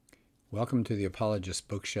Welcome to the Apologist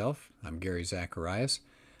bookshelf. I'm Gary Zacharias.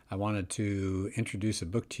 I wanted to introduce a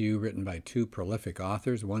book to you written by two prolific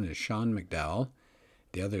authors. One is Sean McDowell.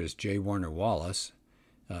 The other is J. Warner Wallace.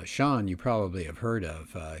 Sean, you probably have heard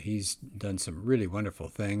of. He's done some really wonderful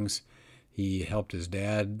things. He helped his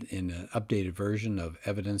dad in an updated version of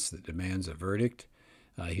Evidence That Demands a Verdict.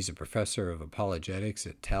 He's a professor of apologetics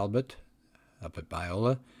at Talbot up at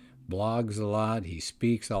Biola. Blogs a lot. He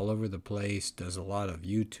speaks all over the place, does a lot of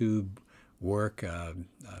YouTube work.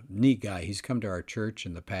 Neat guy. He's come to our church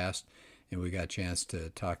in the past, and we got a chance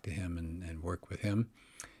to talk to him and work with him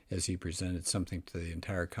as he presented something to the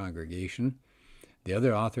entire congregation. The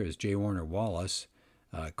other author is J. Warner Wallace,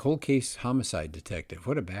 cold case homicide detective.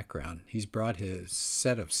 What a background. He's brought his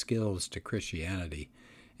set of skills to Christianity.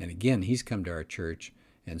 And again, he's come to our church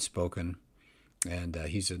and spoken. And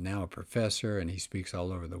he's now a professor, and he speaks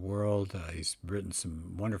all over the world. He's written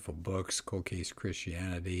some wonderful books, Cold Case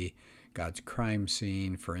Christianity, God's Crime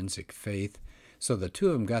Scene, Forensic Faith. So the two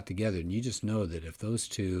of them got together, and you just know that if those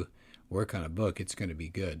two work on a book, it's going to be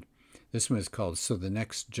good. This one is called So the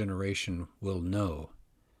Next Generation Will Know.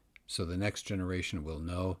 So the Next Generation Will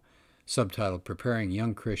Know. Subtitle, Preparing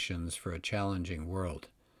Young Christians for a Challenging World.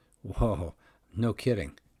 Whoa, no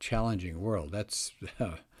kidding. Challenging world. That's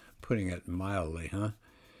putting it mildly, huh?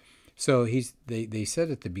 So they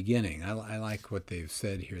said at the beginning, I like what they've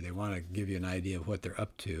said here. They want to give you an idea of what they're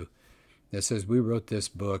up to. It says, we wrote this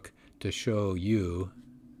book to show you,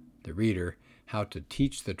 the reader, how to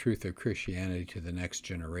teach the truth of Christianity to the next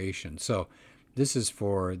generation. So this is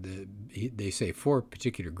for, they say, four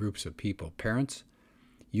particular groups of people: parents,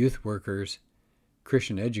 youth workers,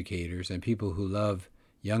 Christian educators, and people who love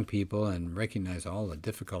young people and recognize all the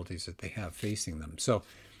difficulties that they have facing them. So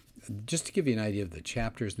just to give you an idea of the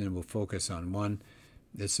chapters, and then we'll focus on one.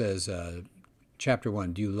 It says, Chapter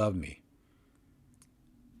 1, Do You Love Me?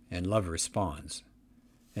 And love responds.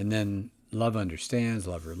 And then love understands,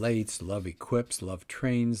 love relates, love equips, love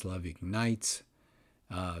trains, love ignites.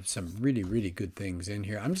 Some really, really good things in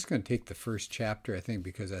here. I'm just going to take the first chapter, I think,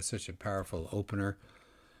 because that's such a powerful opener.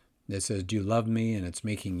 It says, Do you love me? And it's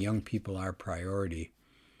making young people our priority.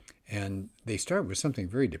 And they start with something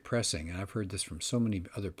very depressing, and I've heard this from so many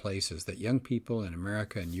other places, that young people in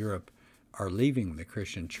America and Europe are leaving the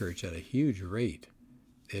Christian church at a huge rate.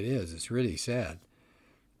 It is. It's really sad.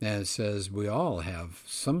 And it says we all have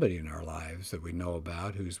somebody in our lives that we know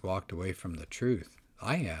about who's walked away from the truth.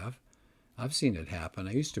 I have. I've seen it happen.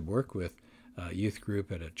 I used to work with a youth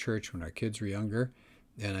group at a church when our kids were younger,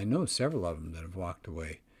 and I know several of them that have walked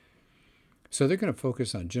away. So they're going to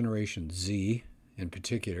focus on Generation Z. In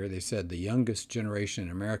particular, they said the youngest generation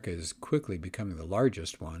in America is quickly becoming the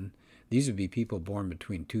largest one. These would be people born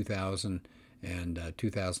between 2000 and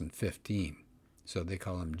 2015. So they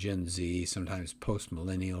call them Gen Z, sometimes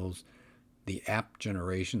post-millennials. The app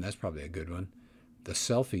generation, that's probably a good one. The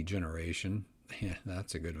selfie generation, yeah,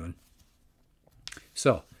 that's a good one.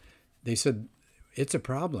 So they said it's a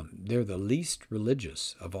problem. They're the least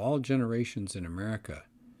religious of all generations in America.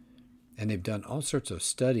 And they've done all sorts of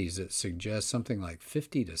studies that suggest something like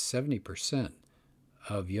 50 to 70%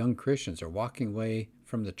 of young Christians are walking away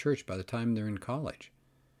from the church by the time they're in college.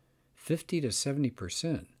 50 to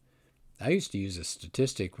 70%. I used to use a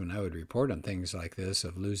statistic when I would report on things like this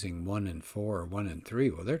of losing 1 in 4 or 1 in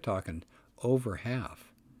 3. Well, they're talking over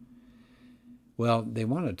half. Well, they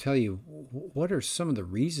want to tell you what are some of the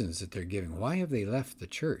reasons that they're giving. Why have they left the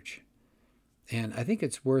church? And I think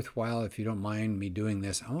it's worthwhile, if you don't mind me doing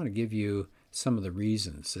this, I want to give you some of the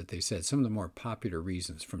reasons that they said, some of the more popular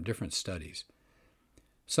reasons from different studies.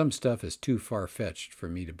 Some stuff is too far-fetched for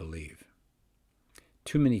me to believe.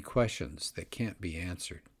 Too many questions that can't be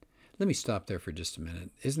answered. Let me stop there for just a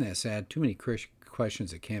minute. Isn't that sad? Too many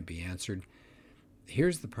questions that can't be answered.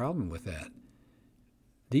 Here's the problem with that.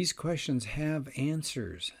 These questions have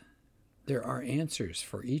answers. There are answers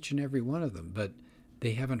for each and every one of them, but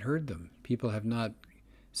they haven't heard them. People have not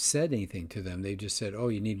said anything to them. They just said, oh,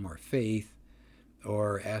 you need more faith,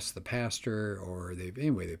 or ask the pastor, or they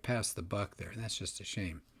passed the buck there. And that's just a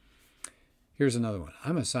shame. Here's another one.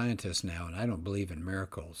 I'm a scientist now, and I don't believe in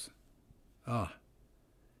miracles. I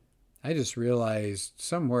just realized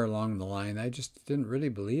somewhere along the line, I just didn't really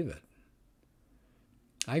believe it.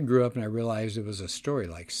 I grew up and I realized it was a story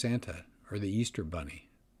like Santa or the Easter Bunny.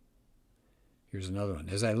 Here's another one.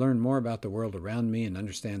 As I learn more about the world around me and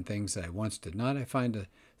understand things that I once did not, I find the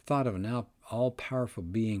thought of an all-powerful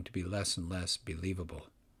being to be less and less believable.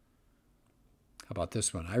 How about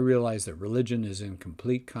this one? I realize that religion is in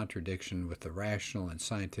complete contradiction with the rational and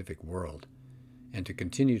scientific world, and to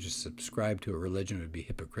continue to subscribe to a religion would be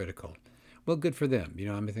hypocritical. Well, good for them.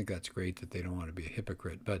 I think that's great that they don't want to be a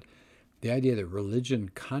hypocrite, but The idea that religion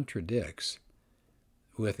contradicts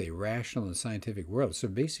with a rational and scientific world. So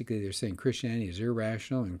basically they're saying Christianity is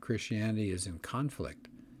irrational and Christianity is in conflict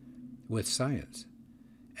with science.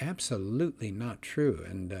 Absolutely not true.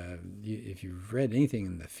 And if you've read anything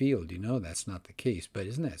in the field, you know that's not the case. But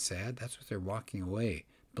isn't that sad? That's what they're walking away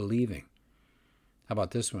believing. How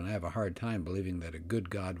about this one? I have a hard time believing that a good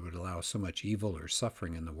God would allow so much evil or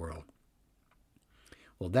suffering in the world.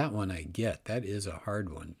 Well, that one I get. That is a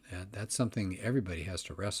hard one. That's something everybody has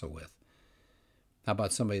to wrestle with. How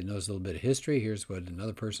about somebody that knows a little bit of history? Here's what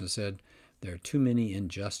another person said. There are too many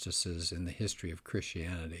injustices in the history of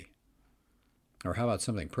Christianity. Or how about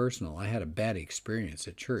something personal? I had a bad experience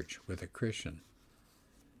at church with a Christian.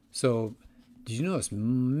 So did you notice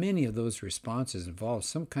many of those responses involve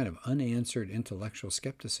some kind of unanswered intellectual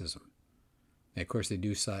skepticism? And of course, they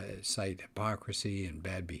do cite hypocrisy and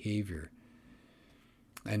bad behavior.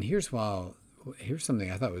 And here's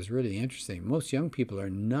something I thought was really interesting. Most young people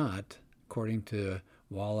are not, according to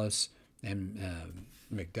Wallace and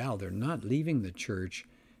McDowell, they're not leaving the church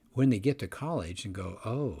when they get to college and go,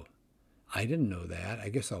 oh, I didn't know that. I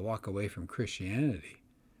guess I'll walk away from Christianity.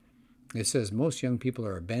 It says most young people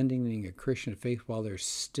are abandoning a Christian faith while they're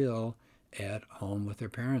still at home with their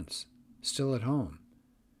parents. Still at home.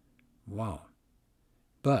 Wow.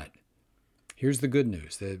 But here's the good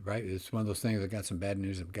news. Right? It's one of those things that got some bad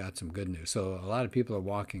news and got some good news. So a lot of people are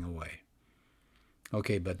walking away.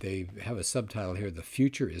 Okay, but they have a subtitle here, the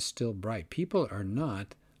future is still bright. People are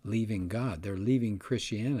not leaving God. They're leaving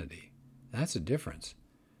Christianity. That's a difference.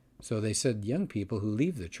 So they said young people who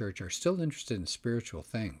leave the church are still interested in spiritual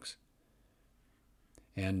things.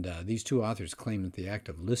 And these two authors claim that the act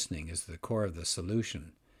of listening is the core of the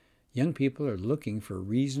solution. Young people are looking for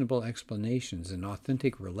reasonable explanations and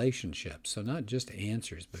authentic relationships, so not just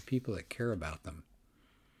answers, but people that care about them.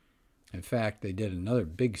 In fact, they did another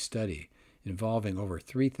big study involving over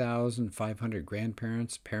 3,500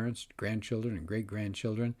 grandparents, parents, grandchildren, and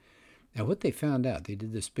great-grandchildren. And what they found out, they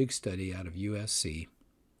did this big study out of USC,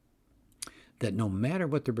 that no matter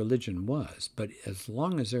what the religion was, but as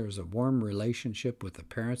long as there was a warm relationship with the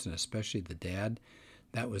parents, and especially the dad,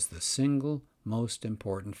 that was the single most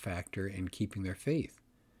important factor in keeping their faith.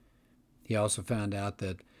 He also found out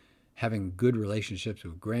that having good relationships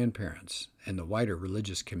with grandparents and the wider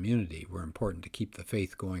religious community were important to keep the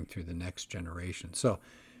faith going through the next generation. So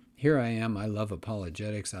here I am. I love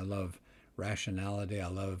apologetics. I love rationality. I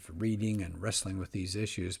love reading and wrestling with these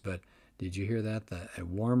issues. But did you hear that? A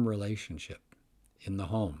warm relationship in the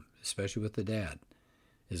home, especially with the dad,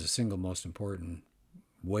 is the single most important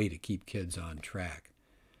way to keep kids on track.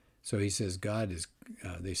 So he says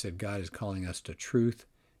they said God is calling us to truth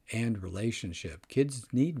and relationship. Kids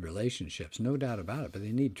need relationships, no doubt about it, but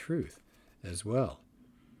they need truth as well.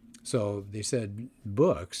 So they said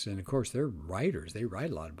books, and of course they're writers. They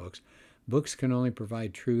write a lot of books. Books can only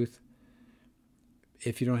provide truth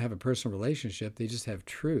if you don't have a personal relationship. They just have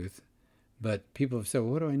truth. But people have said,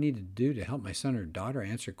 well, what do I need to do to help my son or daughter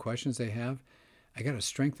answer questions they have? I got to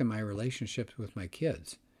strengthen my relationships with my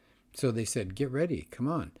kids. So they said, get ready. Come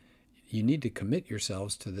on. You need to commit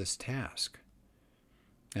yourselves to this task.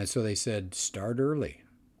 And so they said, start early.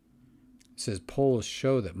 It says polls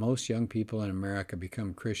show that most young people in America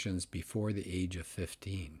become Christians before the age of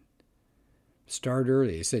 15. Start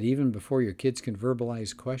early. They said even before your kids can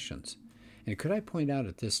verbalize questions. And could I point out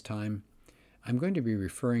at this time, I'm going to be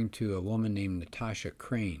referring to a woman named Natasha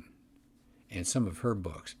Crane and some of her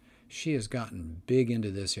books. She has gotten big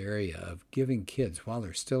into this area of giving kids, while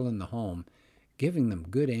they're still in the home, giving them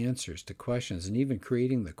good answers to questions and even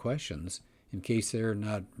creating the questions in case they're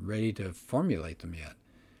not ready to formulate them yet.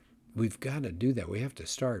 We've got to do that. We have to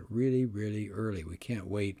start really, really early. We can't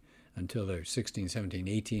wait until they're 16, 17,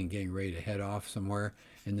 18, getting ready to head off somewhere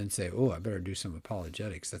and then say, oh, I better do some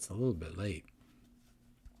apologetics. That's a little bit late.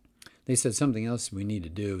 They said something else we need to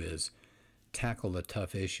do is tackle the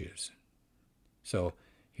tough issues. So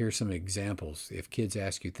here's some examples. If kids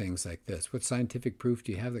ask you things like this, what scientific proof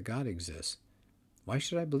do you have that God exists? Why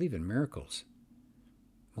should I believe in miracles?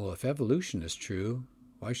 Well, if evolution is true,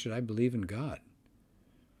 why should I believe in God?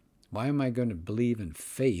 Why am I going to believe in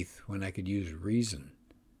faith when I could use reason?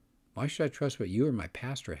 Why should I trust what you or my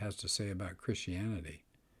pastor has to say about Christianity?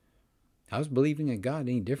 How's believing in God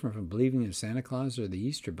any different from believing in Santa Claus or the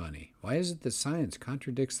Easter Bunny? Why is it that science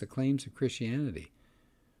contradicts the claims of Christianity?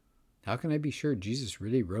 How can I be sure Jesus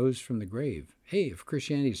really rose from the grave? Hey, if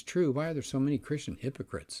Christianity is true, why are there so many Christian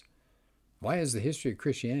hypocrites? Why is the history of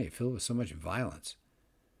Christianity filled with so much violence?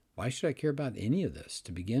 Why should I care about any of this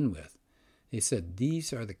to begin with? They said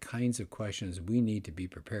these are the kinds of questions we need to be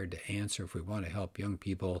prepared to answer if we want to help young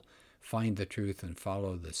people find the truth, and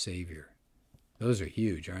follow the Savior. Those are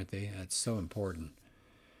huge, aren't they? That's so important.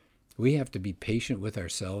 We have to be patient with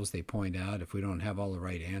ourselves, they point out, if we don't have all the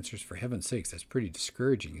right answers. For heaven's sakes, that's pretty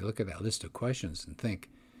discouraging. You look at that list of questions and think,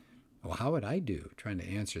 well, how would I do trying to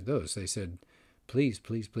answer those? They said, please,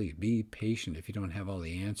 please, please be patient if you don't have all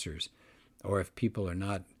the answers, or if people are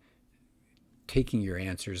not taking your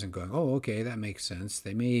answers and going, oh, okay, that makes sense.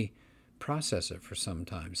 They may process it for some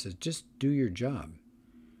time. So just do your job.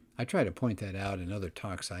 I try to point that out in other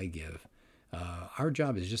talks I give. Our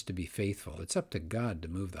job is just to be faithful. It's up to God to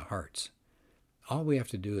move the hearts. All we have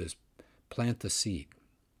to do is plant the seed.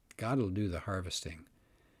 God will do the harvesting.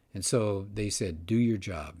 And so they said, do your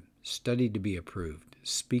job. Study to be approved.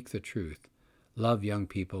 Speak the truth. Love young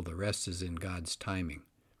people. The rest is in God's timing.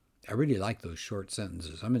 I really like those short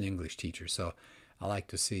sentences. I'm an English teacher, so I like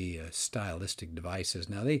to see stylistic devices.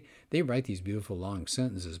 Now, they write these beautiful long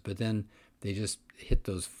sentences, but then they just hit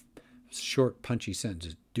those short, punchy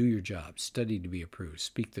sentences. Do your job. Study to be approved.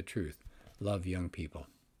 Speak the truth. Love young people.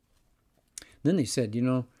 Then they said,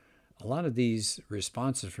 a lot of these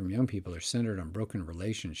responses from young people are centered on broken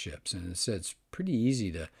relationships. And it said it's pretty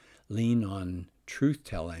easy to lean on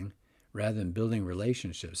truth-telling rather than building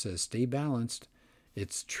relationships. It says stay balanced.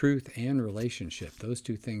 It's truth and relationship. Those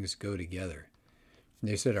two things go together. And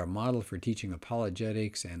they said our model for teaching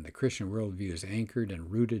apologetics and the Christian worldview is anchored and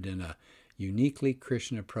rooted in a uniquely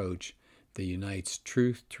Christian approach that unites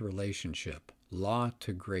truth to relationship, law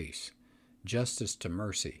to grace, justice to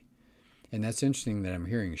mercy. And that's interesting that I'm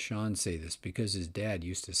hearing Sean say this, because his dad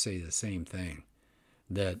used to say the same thing,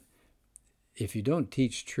 that if you don't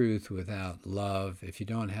teach truth without love, if you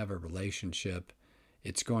don't have a relationship,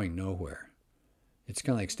 it's going nowhere. It's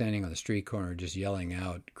kind of like standing on the street corner just yelling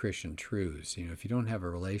out Christian truths. If you don't have a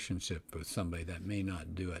relationship with somebody, that may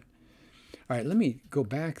not do it. All right, let me go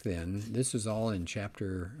back then. This is all in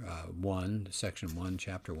chapter 1, section 1,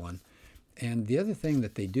 chapter 1. And the other thing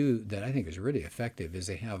that they do that I think is really effective is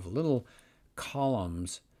they have little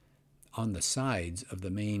columns on the sides of the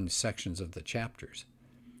main sections of the chapters.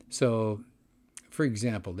 So, for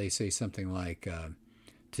example, they say something like,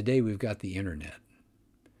 today we've got the internet.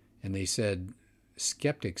 And they said,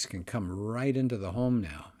 skeptics can come right into the home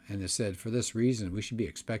now. And they said, for this reason, we should be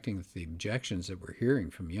expecting that the objections that we're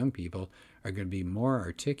hearing from young people are going to be more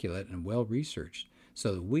articulate and well-researched.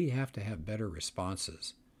 So that we have to have better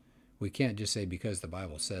responses. We can't just say because the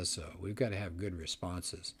Bible says so. We've got to have good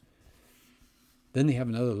responses. Then they have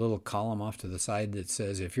another little column off to the side that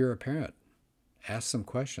says, if you're a parent, ask some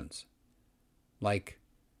questions. Like,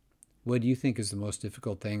 what do you think is the most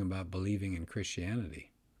difficult thing about believing in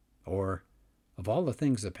Christianity? Or, of all the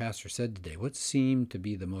things the pastor said today, what seemed to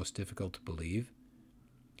be the most difficult to believe?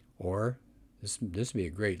 Or, this would be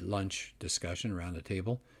a great lunch discussion around the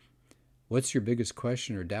table. What's your biggest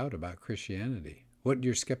question or doubt about Christianity? What do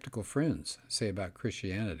your skeptical friends say about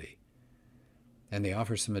Christianity? And they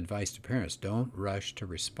offer some advice to parents. Don't rush to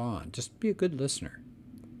respond. Just be a good listener.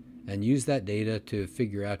 And use that data to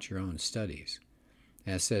figure out your own studies.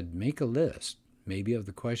 And I said, make a list, maybe of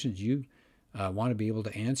the questions you want to be able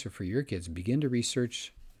to answer for your kids. Begin to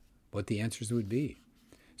research what the answers would be.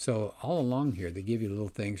 So all along here, they give you little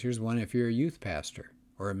things. Here's one if you're a youth pastor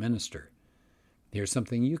or a minister. Here's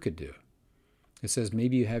something you could do. It says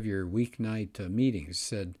maybe you have your weeknight meetings. It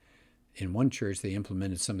said in one church they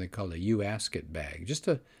implemented something called a You Ask It bag, just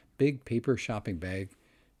a big paper shopping bag.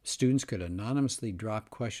 Students could anonymously drop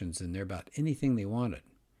questions in there about anything they wanted.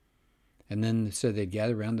 And then it said they'd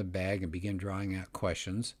gather around the bag and begin drawing out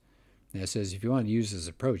questions. And it says if you want to use this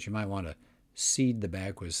approach, you might want to seed the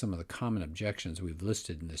bag with some of the common objections we've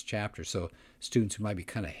listed in this chapter, so students who might be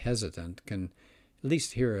kind of hesitant can at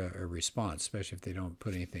least hear a response, especially if they don't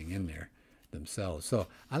put anything in there themselves. So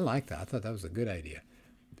I like that. I thought that was a good idea.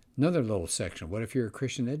 Another little section, what if you're a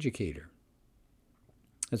Christian educator?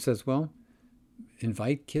 It says, well,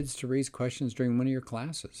 invite kids to raise questions during one of your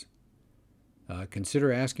classes.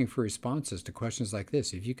 Consider asking for responses to questions like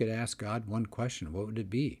this. If you could ask God one question, what would it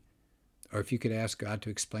be? Or if you could ask God to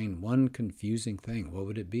explain one confusing thing, what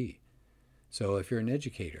would it be? So if you're an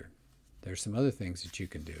educator, there's some other things that you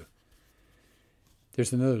can do.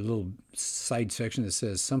 There's another little side section that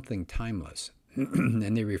says something timeless.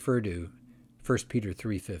 And they refer to 1 Peter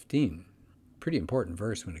 3:15. Pretty important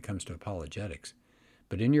verse when it comes to apologetics.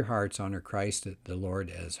 But in your hearts honor Christ the Lord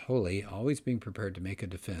as holy, always being prepared to make a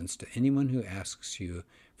defense to anyone who asks you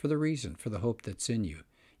for the reason, for the hope that's in you,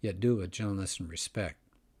 yet do it with gentleness and respect.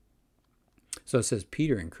 So it says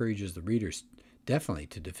Peter encourages the readers definitely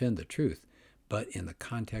to defend the truth, but in the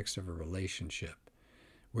context of a relationship.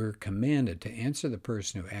 We're commanded to answer the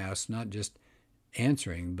person who asks, not just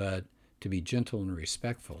answering, but to be gentle and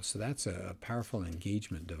respectful. So that's a powerful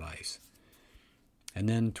engagement device. And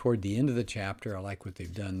then toward the end of the chapter, I like what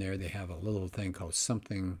they've done there. They have a little thing called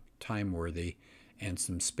something time-worthy and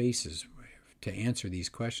some spaces to answer these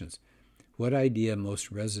questions. What idea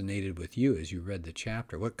most resonated with you as you read the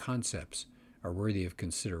chapter? What concepts are worthy of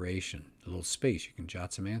consideration? A little space, you can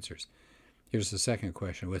jot some answers. Here's the second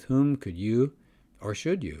question. With whom could you, or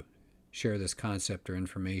should you, share this concept or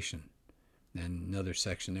information? And another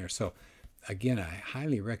section there. So, again, I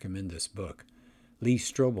highly recommend this book. Lee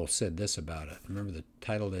Strobel said this about it. Remember, the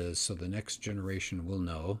title is So the Next Generation Will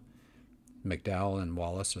Know. McDowell and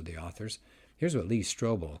Wallace are the authors. Here's what Lee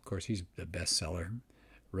Strobel, of course, he's the bestseller,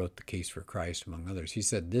 wrote The Case for Christ, among others. He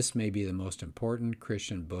said, this may be the most important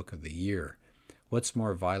Christian book of the year. What's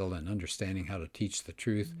more vital than understanding how to teach the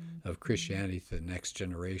truth of Christianity to the next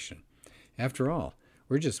generation? After all,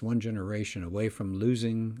 we're just one generation away from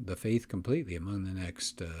losing the faith completely among the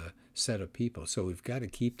next set of people. So we've got to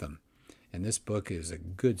keep them. And this book is a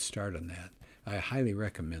good start on that. I highly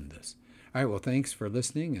recommend this. All right, well, thanks for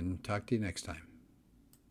listening, and talk to you next time.